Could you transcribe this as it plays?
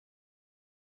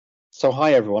So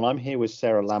hi everyone, I'm here with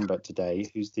Sarah Lambert today,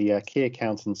 who's the Key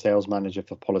Account and Sales Manager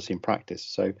for Policy and Practice.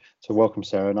 So welcome,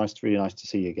 Sarah. Really nice to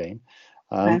see you again.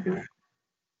 So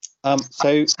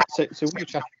we were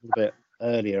chatting a little bit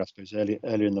earlier, I suppose,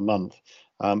 earlier in the month,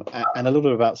 and a little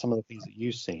bit about some of the things that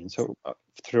you've seen. So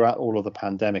throughout all of the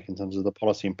pandemic, in terms of the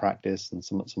policy and practice and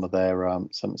some of their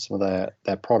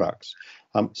products.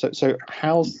 So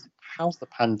how's the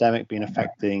pandemic been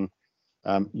affecting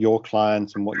your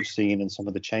clients and what you've seen and some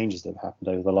of the changes that have happened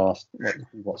over the last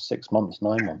 6 months,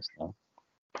 9 months now?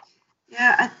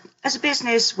 Yeah, as a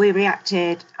business, we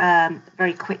reacted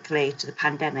very quickly to the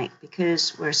pandemic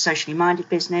because we're a socially minded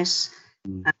business.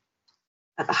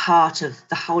 At the heart of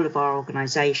the whole of our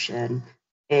organisation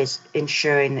is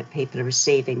ensuring that people are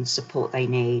receiving the support they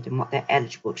need and what they're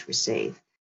eligible to receive.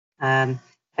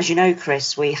 As you know,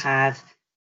 Chris, we have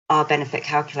our benefit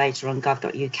calculator on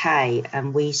gov.uk,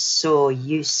 and we saw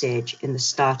usage in the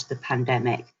start of the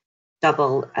pandemic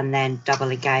double and then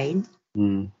double again.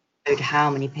 Showed how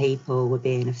many people were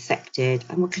being affected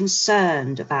and were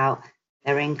concerned about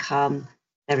their income,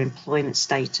 their employment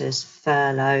status,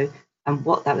 furlough, and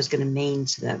what that was going to mean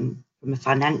to them from a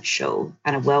financial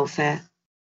and a welfare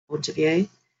point of view.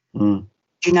 You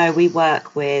know, we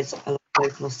work with a lot of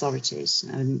local authorities,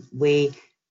 and we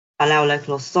allow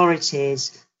local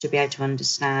authorities to be able to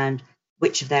understand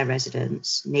which of their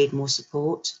residents need more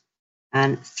support.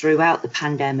 And throughout the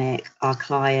pandemic, our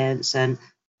clients and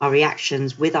our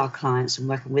reactions with our clients and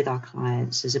working with our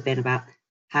clients has been about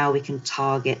how we can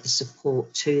target the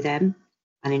support to them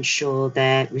and ensure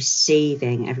they're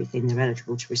receiving everything they're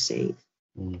eligible to receive.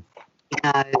 You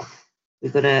know,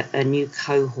 we've got a new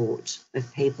cohort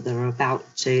of people that are about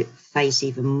to face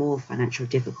even more financial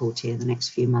difficulty in the next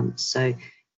few months. So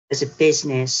as a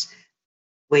business,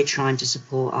 we're trying to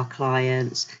support our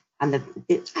clients and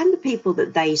the people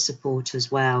that they support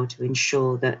as well to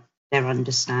ensure that they're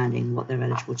understanding what they're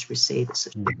eligible to receive at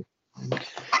such a time.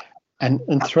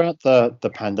 And throughout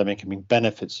the pandemic, I mean,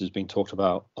 benefits has been talked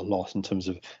about a lot in terms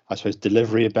of, I suppose,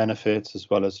 delivery of benefits, as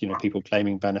well as, you know, people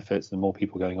claiming benefits and more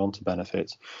people going on to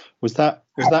benefits. Was that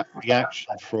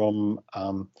reaction from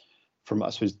I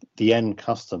suppose the end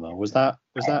customer, was that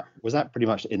pretty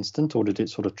much instant, or did it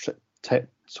sort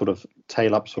of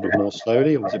tail up more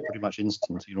slowly, or was it pretty much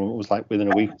instant? You know, it was like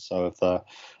within a week or so of the,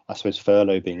 I suppose,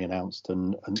 furlough being announced,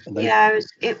 and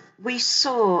we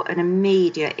saw an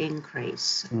immediate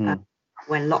increase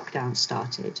when lockdown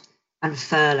started and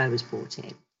furlough was brought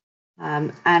in,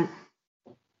 and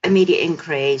immediate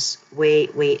increase.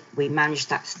 We managed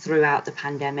that throughout the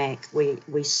pandemic.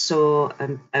 We saw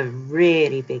a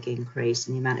really big increase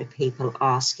in the amount of people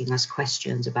asking us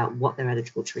questions about what they're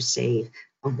eligible to receive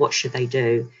and what should they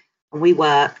do. And we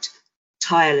worked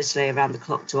tirelessly around the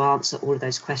clock to answer all of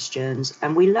those questions.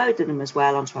 And we loaded them as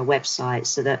well onto our website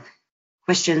so that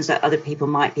questions that other people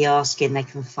might be asking, they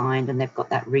can find, and they've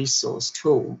got that resource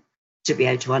tool to be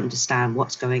able to understand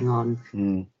what's going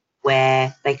on,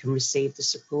 where they can receive the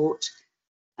support.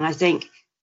 And I think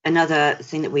another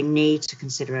thing that we need to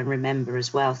consider and remember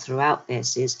as well throughout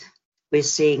this is we're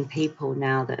seeing people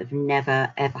now that have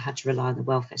never, ever had to rely on the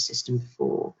welfare system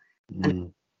before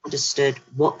and understood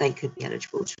what they could be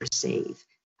eligible to receive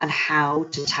and how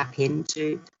to tap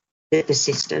into the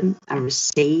system and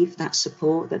receive that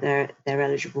support that they're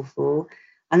eligible for.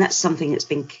 And that's something that's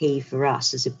been key for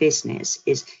us as a business,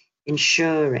 is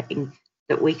ensuring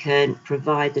that we can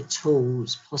provide the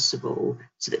tools possible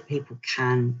so that people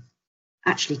can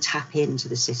actually tap into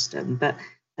the system. But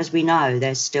as we know,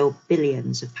 there's still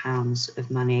billions of pounds of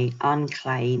money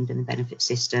unclaimed in the benefit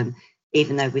system,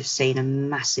 even though we've seen a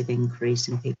massive increase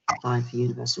in people applying for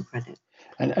universal credit.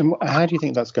 And how do you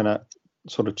think that's going to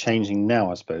sort of changing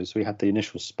now? I suppose we had the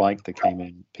initial spike that came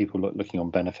in, people looking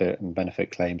on benefit and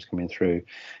benefit claims coming through.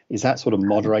 Is that sort of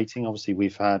moderating? Obviously,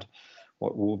 we've had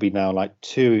what will be now like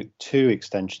two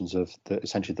extensions of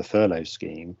essentially the furlough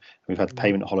scheme. We've had the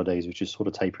payment holidays, which is sort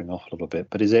of tapering off a little bit.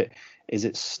 But is it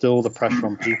still the pressure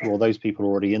on people, or those people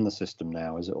already in the system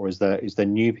now? Is there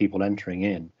new people entering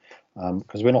in?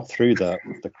 Because we're not through the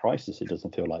crisis, it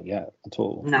doesn't feel like yet at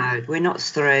all. No, we're not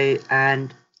through.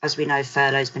 And as we know,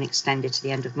 furlough's been extended to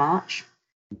the end of March.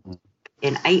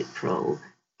 In April,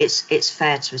 it's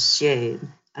fair to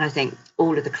assume, and I think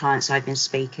all of the clients I've been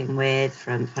speaking with,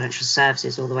 from financial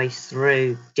services all the way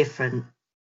through different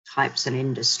types and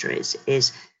industries,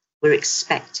 is we're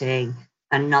expecting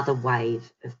another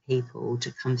wave of people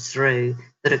to come through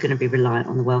that are going to be reliant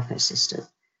on the welfare system.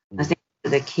 I think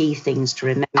the key things to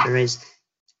remember is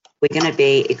we're going to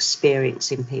be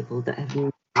experiencing people that have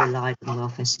never relied on the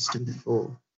welfare system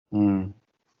before.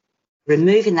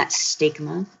 Removing that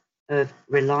stigma of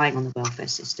relying on the welfare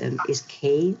system is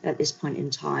key at this point in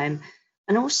time.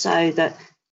 And also that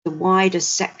the wider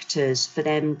sectors, for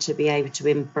them to be able to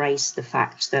embrace the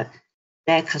fact that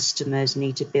their customers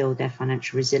need to build their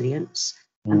financial resilience.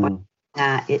 And by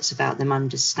that, it's about them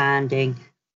understanding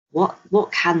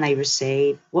what can they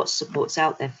receive, what support's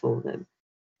out there for them,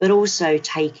 but also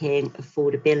taking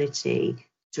affordability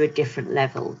to a different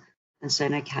level and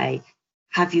saying, okay,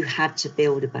 have you had to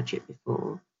build a budget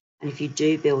before? And if you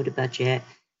do build a budget,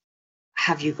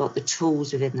 have you got the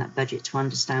tools within that budget to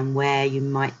understand where you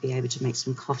might be able to make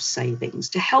some cost savings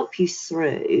to help you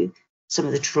through some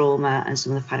of the trauma and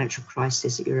some of the financial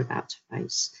crisis that you're about to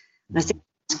face? And I think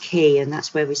that's key, and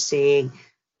that's where we're seeing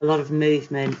a lot of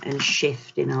movement and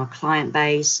shift in our client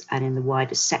base and in the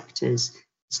wider sectors.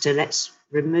 So let's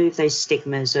remove those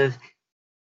stigmas of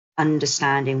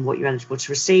understanding what you're eligible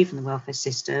to receive from the welfare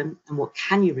system and what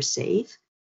can you receive,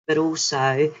 but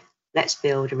also let's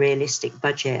build a realistic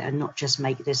budget and not just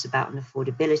make this about an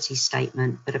affordability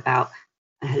statement, but about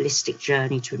a holistic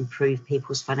journey to improve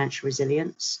people's financial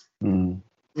resilience.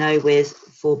 With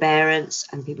forbearance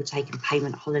and people taking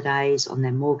payment holidays on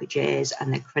their mortgages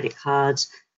and their credit cards,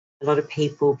 a lot of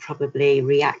people probably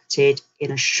reacted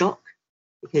in a shock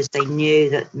because they knew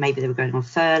that maybe they were going on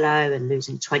furlough and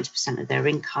losing 20% of their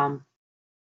income.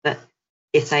 But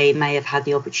if they may have had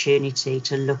the opportunity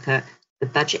to look at the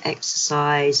budget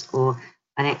exercise or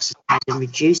an exercise in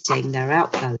reducing their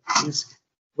outgoings,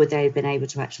 would they have been able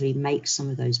to actually make some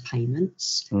of those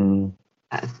payments that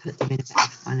have put them in a better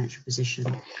financial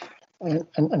position?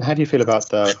 And how do you feel about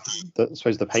the I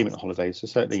suppose the payment holidays? So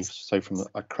certainly, so from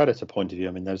a creditor point of view,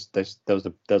 I mean, there was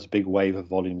a big wave of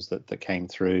volumes that came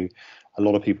through. A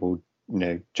lot of people,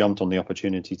 jumped on the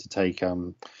opportunity to take,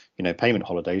 payment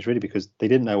holidays really because they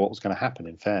didn't know what was going to happen.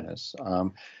 In fairness,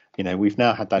 we've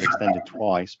now had that extended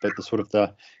twice, but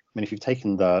if you've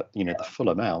taken the full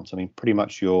amount, I mean, pretty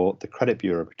much the credit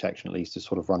bureau protection at least is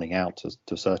sort of running out to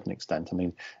a certain extent. I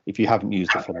mean, if you haven't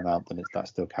used the full amount, then that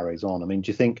still carries on. I mean,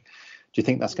 do you think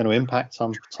that's going to impact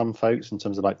some folks in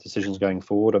terms of like decisions going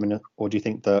forward? I mean, or do you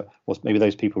think that maybe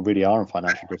those people really are in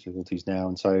financial difficulties now,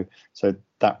 and so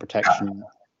that protection?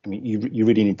 I mean, you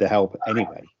really need the help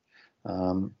anyway.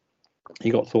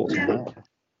 You got thoughts on that?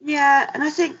 Yeah, and I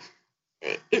think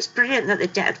it's brilliant that the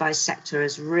debt advice sector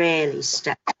has really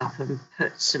stepped up and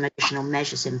put some additional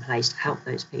measures in place to help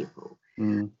those people.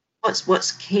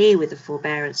 What's key with the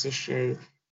forbearance issue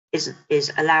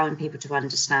is allowing people to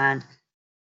understand,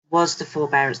 was the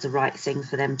forbearance the right thing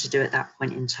for them to do at that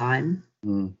point in time?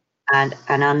 And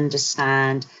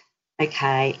understand,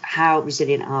 okay, how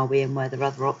resilient are we, and were there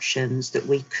other options that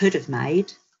we could have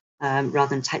made rather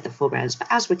than take the forbearance? But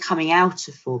as we're coming out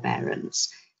of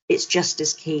forbearance, it's just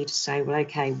as key to say, well,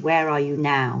 okay, where are you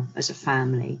now as a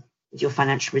family with your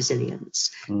financial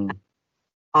resilience?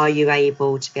 Are you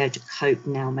able to be able to cope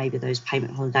now? Maybe those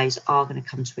payment holidays are going to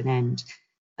come to an end.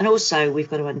 And also, we've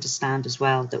got to understand as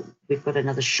well that we've got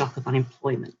another shock of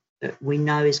unemployment that we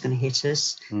know is going to hit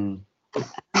us.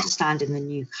 Understanding the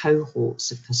new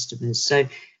cohorts of customers. So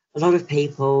a lot of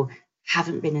people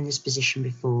haven't been in this position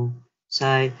before.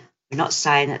 So we're not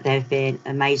saying that they've been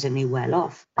amazingly well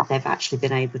off, but they've actually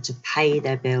been able to pay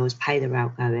their bills, pay their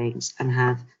outgoings, and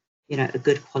have, a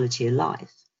good quality of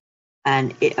life.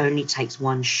 And it only takes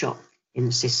one shock in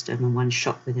the system and one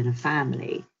shock within a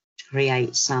family to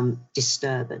create some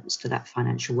disturbance to that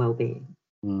financial well-being.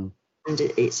 And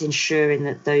it's ensuring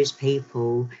that those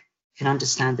people can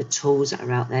understand the tools that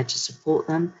are out there to support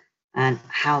them and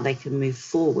how they can move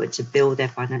forward to build their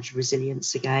financial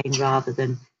resilience again, rather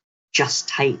than just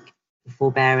take the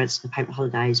forbearance and the payment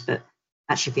holidays, but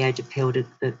actually be able to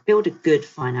build a good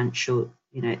financial,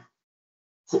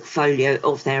 portfolio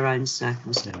of their own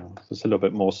circumstances. Yeah, it's a little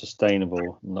bit more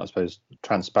sustainable, and I suppose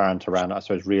transparent around,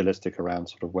 realistic around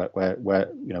sort of where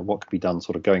what could be done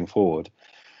sort of going forward.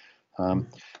 So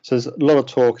there's a lot of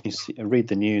talk, and you read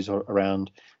the news around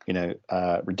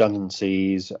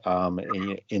redundancies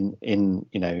in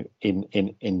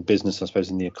business, I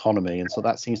suppose, in the economy, and so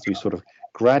that seems to be sort of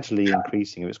gradually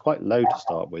increasing. It was quite low to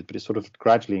start with, but it's sort of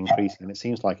gradually increasing, and it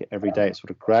seems like every day it's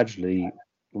sort of gradually,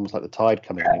 almost like the tide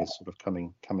coming in, is sort of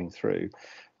coming through.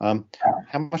 How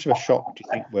much of a shock do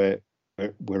you think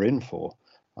we're in for?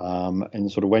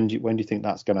 And sort of when do you think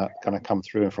that's going to come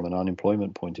through from an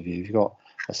unemployment point of view? Have you got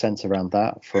a sense around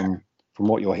that from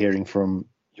what you're hearing from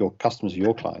your customers or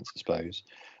your clients, I suppose?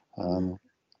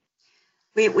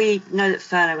 We know that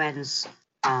furlough ends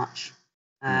March,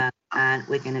 and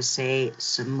we're going to see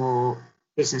some more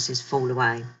businesses fall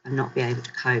away and not be able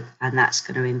to cope, and that's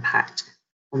going to impact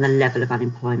on the level of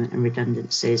unemployment and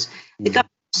redundancies. The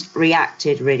government's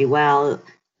reacted really well.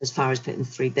 as far as putting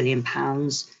 £3 billion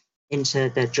into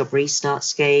the job restart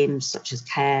schemes such as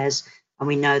CARES. And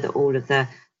we know that all of the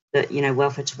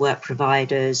welfare to work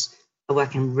providers are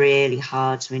working really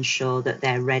hard to ensure that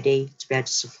they're ready to be able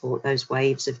to support those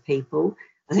waves of people.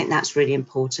 I think that's really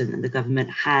important, and the government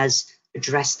has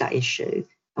addressed that issue,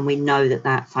 and we know that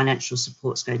that financial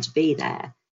support is going to be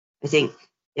there. I think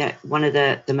one of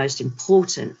the most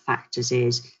important factors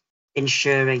is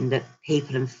ensuring that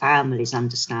people and families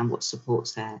understand what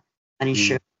support's there, and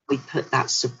ensure we put that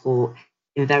support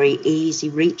in very easy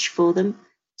reach for them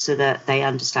so that they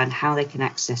understand how they can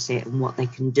access it and what they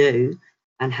can do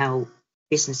and how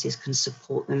businesses can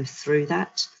support them through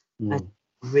that. That's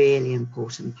a really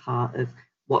important part of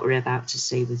what we're about to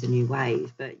see with the new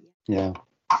wave. But yeah,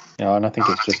 and I think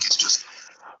it's just,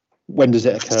 when does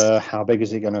it occur? How big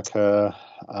is it going to occur?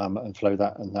 And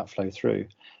that flow through.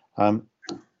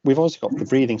 We've also got the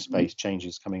breathing space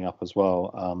changes coming up as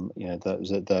well.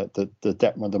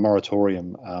 The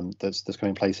moratorium that's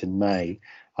coming in place in May.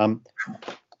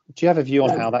 Do you have a view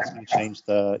on how that's going to change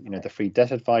the free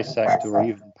debt advice sector, or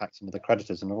even impact some of the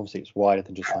creditors? And obviously, it's wider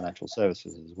than just financial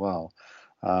services as well.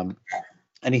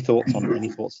 Any thoughts on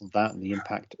that and the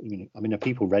impact? Are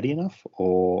people ready enough,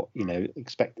 or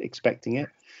expecting it?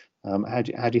 How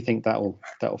do you think that will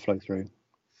flow through?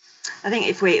 I think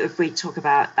if we talk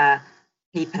about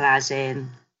people as in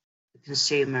the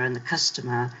consumer and the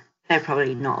customer, they're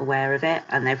probably not aware of it,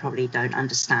 and they probably don't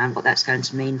understand what that's going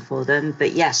to mean for them.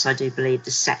 But yes, I do believe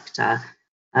the sector,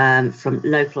 from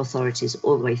local authorities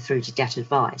all the way through to debt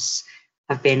advice,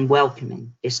 have been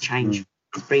welcoming this change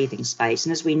of breathing space.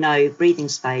 And as we know, breathing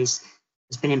space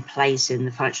has been in place in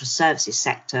the financial services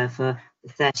sector for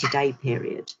the 30-day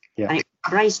period. Yeah. And it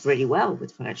embraced really well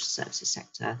with the financial services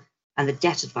sector and the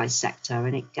debt advice sector,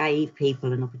 and it gave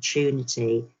people an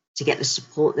opportunity to get the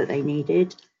support that they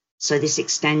needed. So this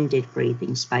extended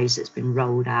breathing space that's been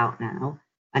rolled out now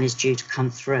and is due to come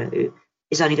through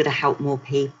is only going to help more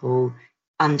people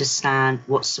understand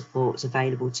what support's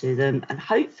available to them, and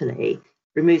hopefully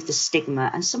remove the stigma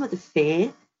and some of the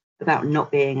fear about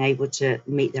not being able to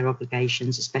meet their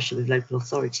obligations, especially with local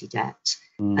authority debt,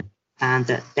 and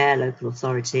that their local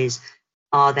authorities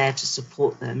are there to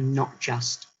support them, not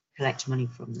just collect money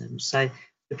from them. So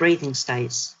the breathing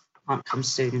space can't come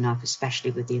soon enough,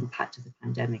 especially with the impact of the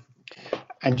pandemic.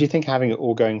 And do you think having it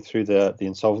all going through the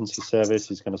insolvency service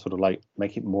is going to sort of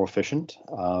make it more efficient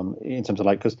in terms of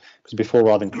because before,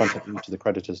 rather than contacting each of the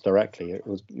creditors directly,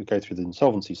 you go through the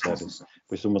insolvency service,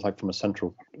 which is almost like from a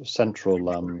central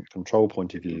control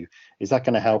point of view. Is that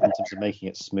going to help in terms of making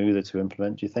it smoother to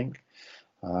implement, do you think?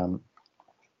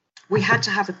 We had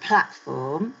to have a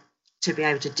platform to be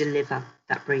able to deliver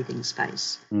that breathing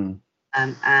space.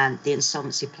 And the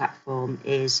insolvency platform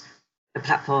is a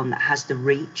platform that has the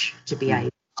reach to be able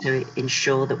to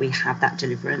ensure that we have that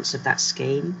deliverance of that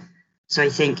scheme. So I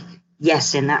think,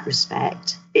 yes, in that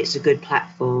respect, it's a good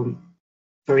platform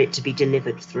for it to be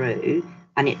delivered through,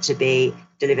 and it to be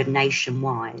delivered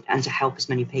nationwide and to help as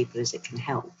many people as it can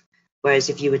help. Whereas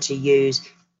if you were to use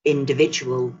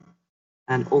individual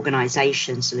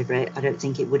organisations to deliver it, I don't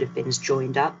think it would have been as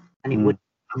joined up, and it would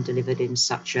have been delivered in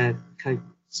such a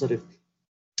sort of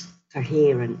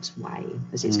coherent way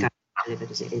as it's going to be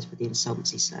delivered as it is with the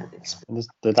insolvency service. And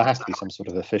there has to be some sort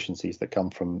of efficiencies that come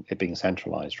from it being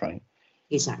centralised, right?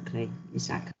 Exactly.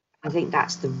 I think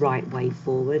that's the right way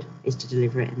forward, is to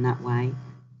deliver it in that way.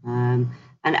 And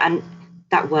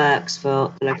that works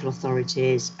for the local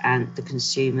authorities and the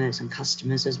consumers and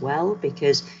customers as well,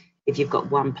 because if you've got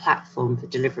one platform for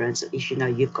deliverance, at least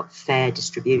you've got fair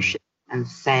distribution and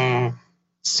fair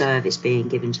service being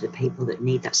given to the people that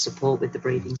need that support with the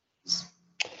breathing.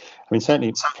 I mean,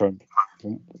 certainly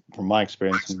from my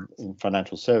experience in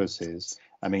financial services,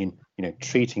 I mean,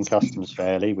 treating customers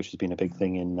fairly, which has been a big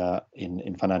thing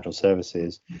in financial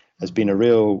services, has been a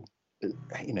real,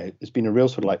 it's been a real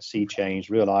sort of sea change,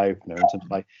 real eye opener in terms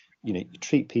of you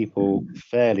treat people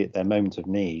fairly at their moment of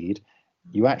need.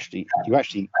 You actually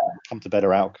come to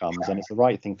better outcomes, and it's the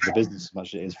right thing for the business as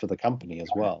much as it is for the company as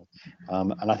well.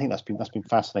 And I think that's been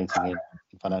fascinating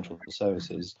in financial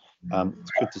services.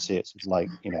 It's good to see it sort of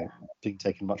being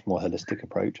taken a much more holistic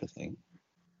approach, I think.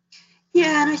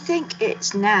 Yeah, and I think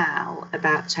it's now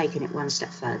about taking it one step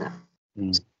further.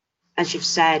 As you've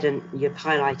said and you've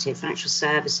highlighted, financial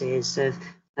services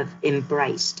have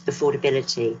embraced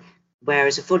affordability,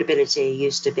 whereas affordability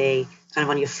used to be kind of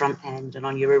on your front end and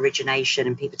on your origination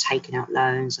and people taking out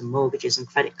loans and mortgages and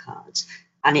credit cards.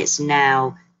 And it's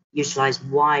now utilised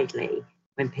widely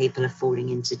when people are falling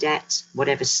into debt,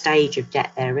 whatever stage of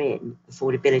debt they're in.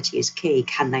 Affordability is key.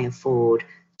 Can they afford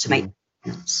to make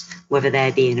payments, whether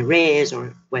they're in arrears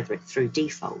or whether it's through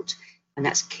default. And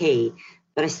that's key.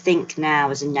 But I think now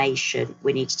as a nation,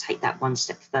 we need to take that one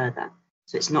step further.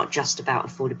 So it's not just about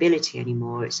affordability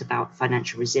anymore, it's about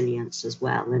financial resilience as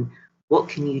well. And what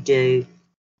can you do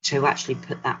to actually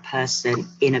put that person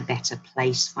in a better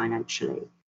place financially?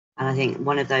 And I think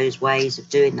one of those ways of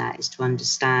doing that is to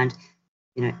understand,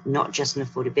 not just an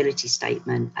affordability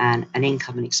statement and an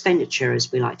income and expenditure,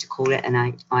 as we like to call it,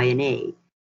 an I&E,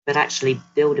 but actually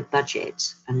build a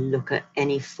budget and look at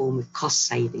any form of cost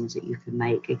savings that you can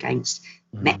make against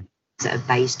metrics that are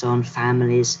based on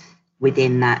families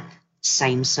within that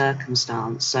same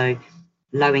circumstance. So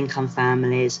low income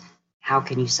families, how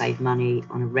can you save money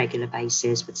on a regular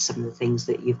basis with some of the things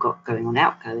that you've got going on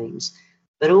outgoings?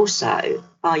 But also,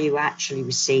 are you actually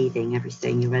receiving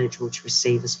everything you're eligible to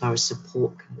receive as far as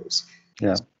support goes?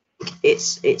 Yeah.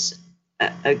 It's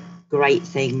a great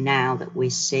thing now that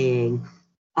we're seeing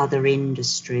other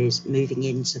industries moving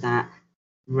into that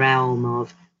realm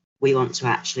of, we want to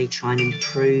actually try and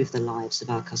improve the lives of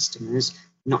our customers,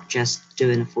 not just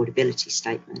do an affordability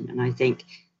statement. And I think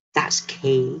that's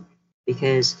key,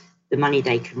 because the money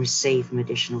they can receive from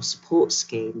additional support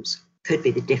schemes could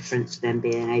be the difference to them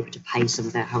being able to pay some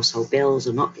of their household bills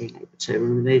or not being able to,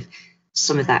 and remove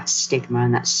some of that stigma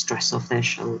and that stress off their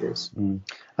shoulders.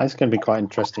 It's going to be quite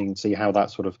interesting to see how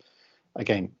that sort of,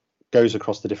 again, goes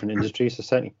across the different industries. So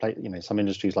certainly, some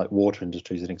industries like water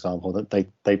industry is an example, that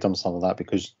they've done some of that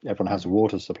because everyone has a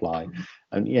water supply,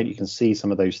 and you can see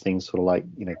some of those things sort of like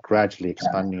gradually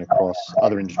expanding across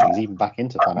other industries, even back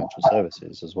into financial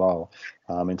services as well,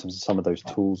 in terms of some of those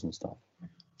tools and stuff.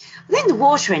 I think the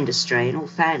water industry, in all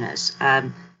fairness,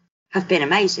 have been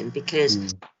amazing,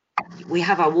 because we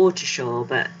have our water shore,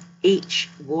 but each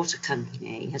water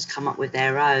company has come up with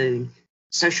their own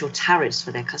social tariffs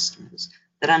for their customers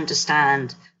that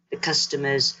understand the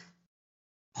customer's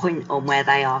point on where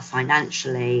they are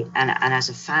financially and as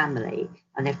a family,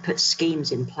 and they've put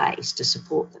schemes in place to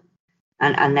support them,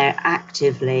 and they're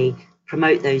actively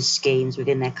promote those schemes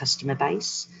within their customer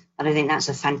base. And I think that's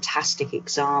a fantastic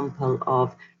example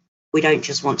of, we don't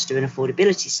just want to do an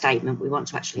affordability statement, we want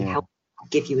to actually help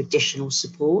give you additional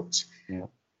support.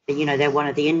 They're one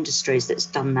of the industries that's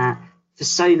done that for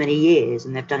so many years,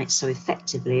 and they've done it so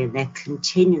effectively, and they're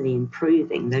continually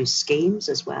improving those schemes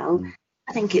as well.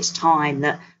 I think it's time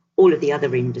that all of the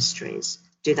other industries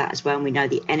do that as well. And we know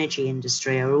the energy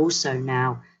industry are also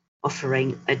now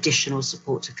offering additional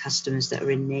support to customers that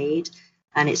are in need.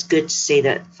 And it's good to see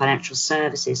that financial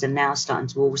services are now starting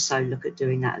to also look at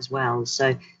doing that as well.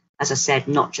 So, as I said,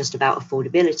 not just about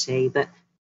affordability, but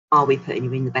are we putting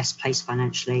you in the best place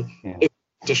financially? Is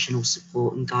additional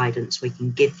support and guidance we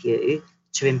can give you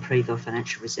to improve your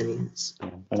financial resilience.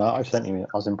 And I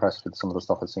was impressed with some of the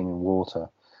stuff I've seen in water.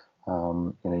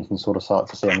 You can sort of start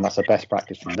to see, and that's a best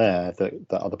practice from there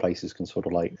that other places can sort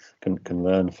of like can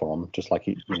learn from, just like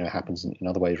it happens in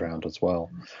other ways around as well.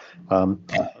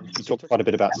 You talked quite a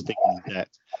bit about stigma and debt,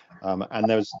 and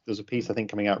there's a piece I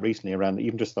think coming out recently around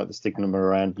even just like the stigma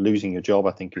around losing your job.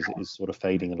 I think is sort of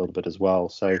fading a little bit as well.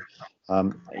 So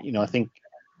I think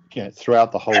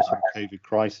throughout the whole sort of COVID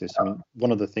crisis, I mean,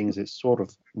 one of the things it's sort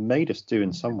of made us do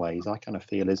in some ways, I kind of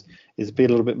feel, is be a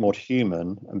little bit more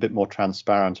human and a bit more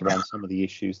transparent around some of the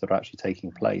issues that are actually taking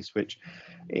place, which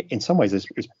in some ways is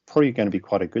probably going to be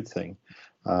quite a good thing.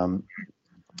 And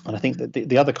I think that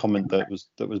the other comment that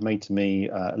was made to me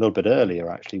a little bit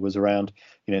earlier actually was around,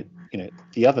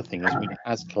 the other thing is,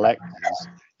 as collectors,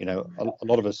 a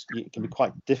lot of us, it can be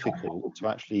quite difficult to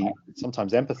actually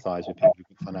sometimes empathise with people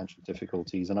with financial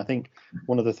difficulties. And I think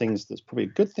one of the things that's probably a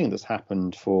good thing that's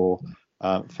happened for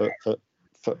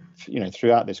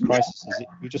throughout this crisis is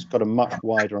we just got a much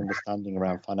wider understanding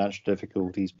around financial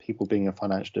difficulties, people being in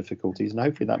financial difficulties, and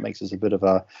hopefully that makes us a bit of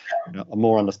a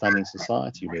more understanding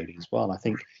society really as well. I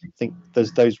think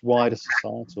there's those wider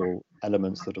societal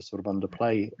elements that are sort of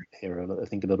underplay here, I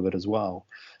think, a little bit as well.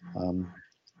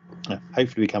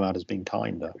 Hopefully we come out as being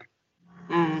kinder.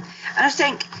 And I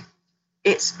think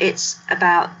it's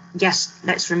about, yes,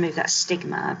 let's remove that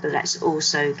stigma, but let's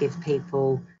also give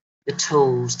people the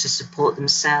tools to support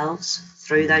themselves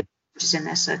through those changes in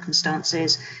their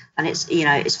circumstances. And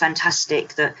it's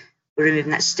fantastic that we're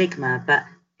removing that stigma, but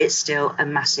it's still a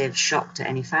massive shock to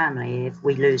any family if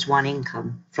we lose one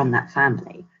income from that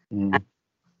family. And,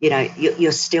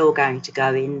 you're still going to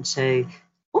go into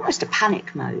almost a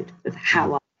panic mode of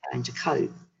how I'm going to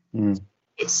cope.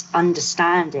 It's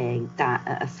understanding that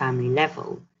at a family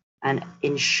level and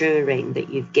ensuring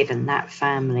that you've given that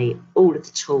family all of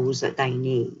the tools that they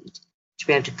need to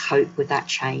be able to cope with that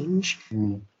change,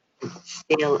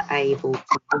 feel able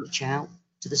to reach out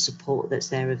to the support that's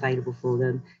there available for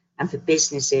them, and for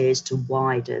businesses to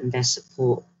widen their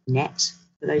support net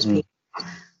for those people.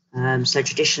 So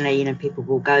traditionally, people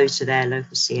will go to their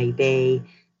local CAB,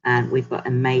 and we've got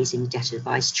amazing debt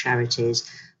advice charities.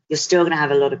 You're still going to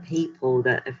have a lot of people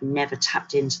that have never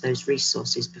tapped into those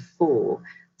resources before,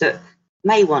 that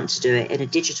may want to do it in a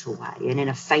digital way and in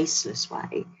a faceless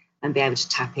way, and be able to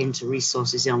tap into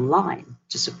resources online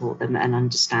to support them and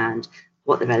understand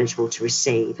what they're eligible to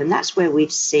receive. And that's where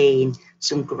we've seen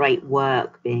some great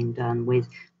work being done with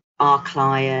our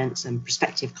clients and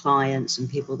prospective clients and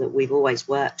people that we've always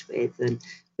worked with, and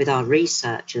with our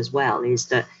research as well, is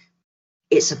that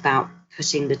it's about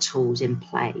putting the tools in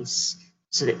place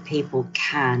so that people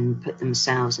can put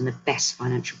themselves in the best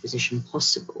financial position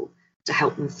possible to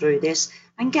help them through this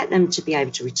and get them to be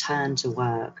able to return to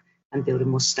work and build a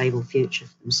more stable future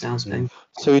for themselves. Yeah.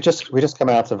 So we just come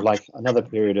out of like another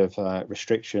period of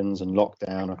restrictions and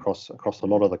lockdown across a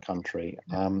lot of the country.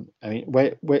 I mean,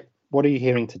 what are you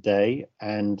hearing today,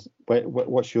 and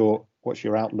what's your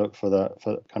outlook for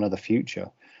kind of the future?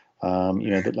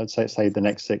 Let's say the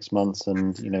next 6 months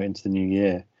and into the new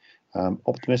year.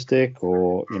 Optimistic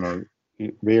or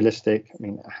realistic? I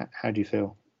mean, how do you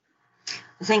feel?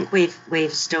 I think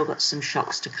we've still got some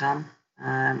shocks to come.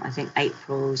 I think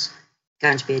April's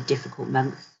going to be a difficult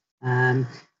month.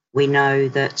 We know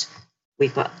that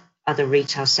we've got other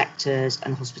retail sectors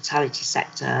and the hospitality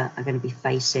sector are going to be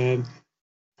facing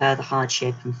further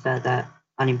hardship and further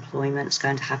unemployment is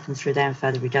going to happen through there, and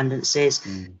further redundancies.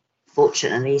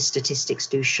 Fortunately, statistics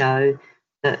do show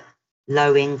that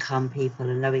low-income people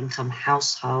and low-income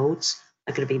households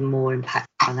are going to be more impacted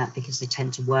on that because they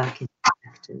tend to work in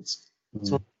sectors.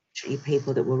 So unfortunately,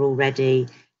 people that were already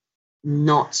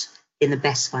not in the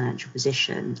best financial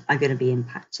position are going to be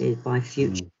impacted by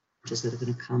future changes that are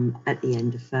going to come at the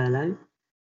end of furlough.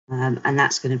 And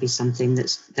that's going to be something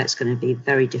that's going to be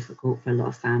very difficult for a lot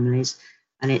of families.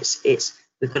 And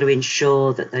we've got to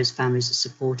ensure that those families are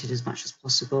supported as much as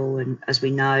possible. And as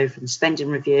we know from the spending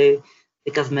review,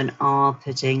 the government are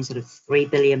putting sort of £3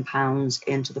 billion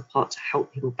into the pot to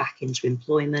help people back into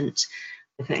employment.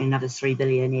 They're putting another £3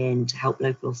 billion in to help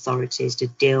local authorities to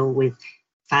deal with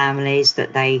families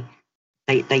that they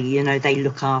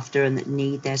look after and that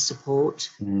need their support.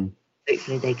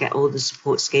 Hopefully they get all the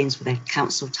support schemes for their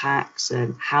council tax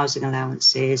and housing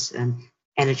allowances and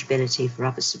eligibility for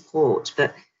other support.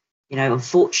 But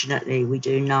unfortunately, we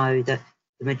do know that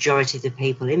the majority of the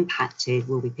people impacted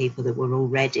will be people that were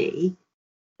already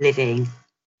living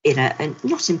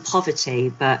not in poverty,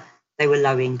 but they were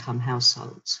low-income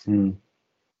households.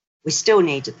 We still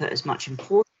need to put as much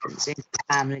importance into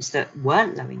families that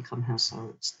weren't low-income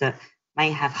households, that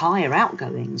may have higher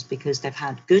outgoings because they've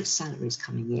had good salaries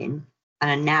coming in and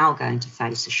are now going to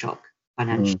face a shock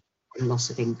financially, loss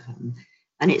of income.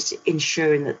 And it's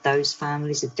ensuring that those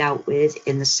families are dealt with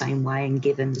in the same way and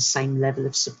given the same level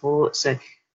of support. So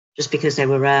just because they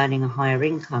were earning a higher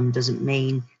income doesn't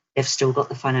mean they've still got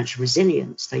the financial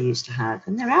resilience they used to have.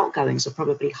 And their outgoings are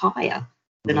probably higher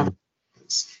than other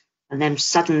families. And then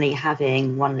suddenly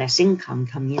having one less income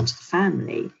coming into the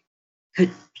family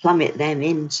could plummet them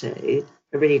into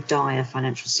a really dire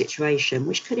financial situation,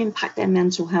 which could impact their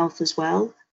mental health as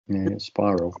well. Yeah, it's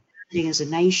spiral. As a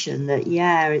nation, that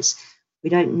we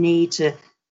don't need to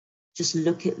just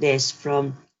look at this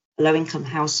from a low-income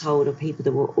household or people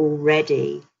that were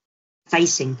already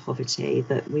facing poverty,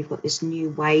 but we've got this new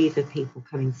wave of people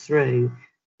coming through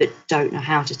that don't know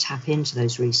how to tap into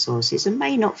those resources and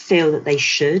may not feel that they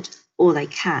should or they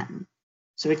can.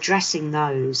 So addressing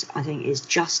those, I think, is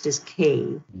just as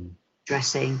key,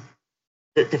 addressing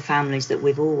the families that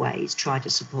we've always tried to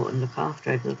support and look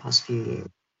after over the past few years.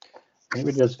 It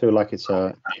really does feel like it's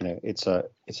a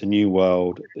new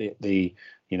world. The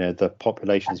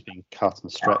population is being cut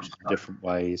and stretched in different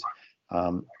ways,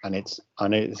 and it's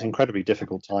incredibly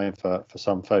difficult time for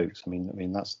some folks. I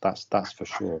mean that's for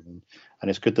sure. And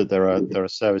it's good that there are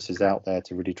services out there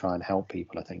to really try and help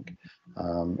people. I think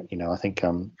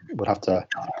we'll have to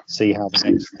see how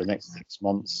the next 6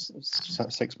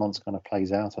 months kind of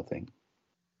plays out. I think.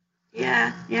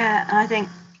 Yeah,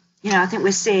 and I think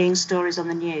we're seeing stories on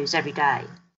the news every day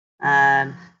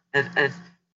I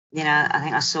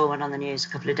think I saw one on the news a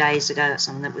couple of days ago,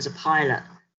 someone that was a pilot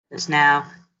that's now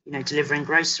delivering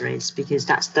groceries because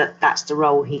that's the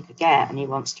role he could get, and he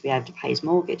wants to be able to pay his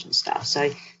mortgage and stuff. So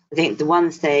I think the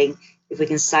one thing, if we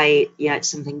can say it's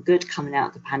something good coming out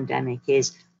of the pandemic,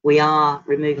 is we are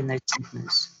removing those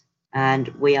stigmas and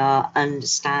we are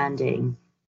understanding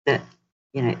that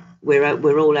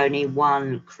we're all only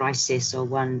one crisis or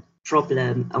one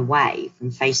problem away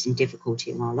from facing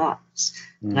difficulty in our lives.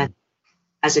 And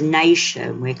as a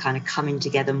nation, we're kind of coming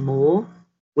together more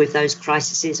with those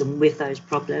crises and with those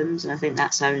problems. And I think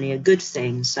that's only a good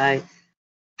thing. So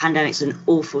pandemic's an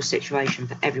awful situation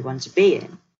for everyone to be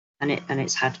in. And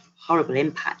it's had horrible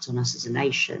impact on us as a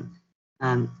nation.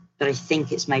 But I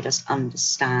think it's made us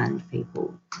understand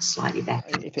people slightly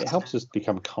better. If it helps us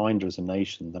become kinder as a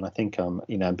nation, then I think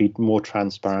be more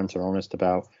transparent or honest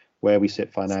about where we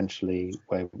sit financially,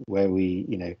 where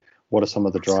we what are some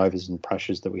of the drivers and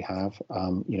pressures that we have.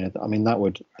 That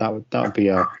would be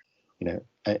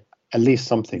at least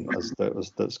something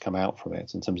that's come out from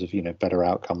it in terms of better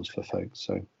outcomes for folks.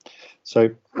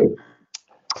 So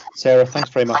Sarah, thanks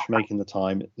very much for making the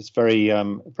time. It's very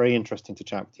interesting to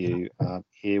chat with you,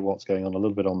 hear what's going on a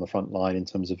little bit on the front line in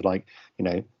terms of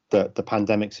the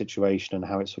pandemic situation and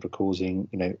how it's sort of causing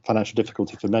financial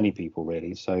difficulty for many people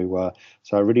really. So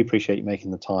I really appreciate you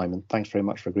making the time, and thanks very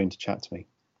much for agreeing to chat to me.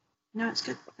 No, it's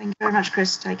good. Thank you very much,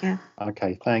 Chris. Take care.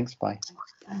 Okay, thanks. Bye.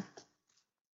 Bye.